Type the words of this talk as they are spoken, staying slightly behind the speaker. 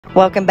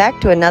Welcome back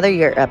to another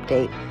Yurt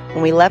update.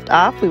 When we left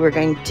off, we were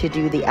going to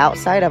do the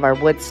outside of our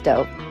wood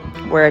stove.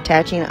 We're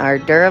attaching our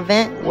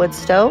Duravent wood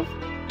stove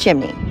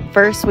chimney.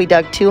 First, we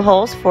dug 2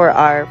 holes for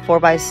our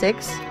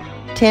 4x6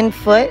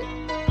 10-foot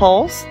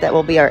poles that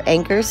will be our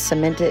anchors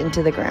cemented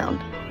into the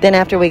ground. Then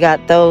after we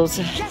got those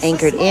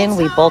anchored in,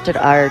 we bolted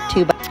our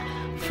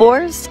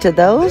 2x4s to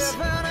those.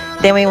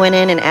 Then we went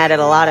in and added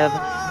a lot of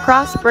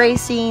cross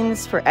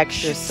bracings for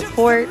extra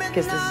support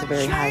because this is a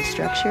very high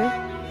structure.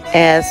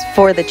 As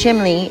for the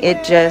chimney,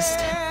 it just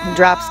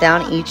drops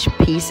down each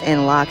piece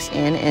and locks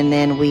in, and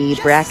then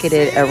we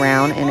bracketed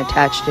around and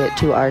attached it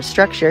to our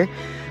structure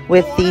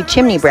with the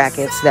chimney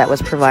brackets that was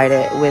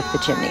provided with the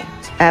chimney.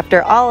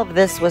 After all of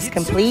this was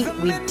complete,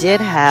 we did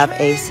have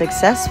a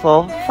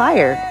successful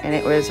fire, and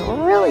it was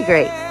really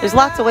great. There's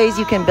lots of ways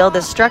you can build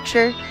this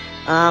structure,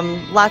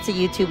 lots of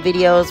YouTube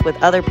videos with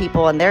other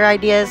people and their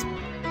ideas.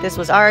 This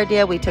was our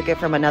idea. We took it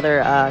from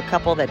another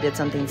couple that did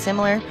something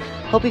similar.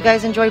 Hope you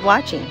guys enjoyed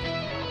watching.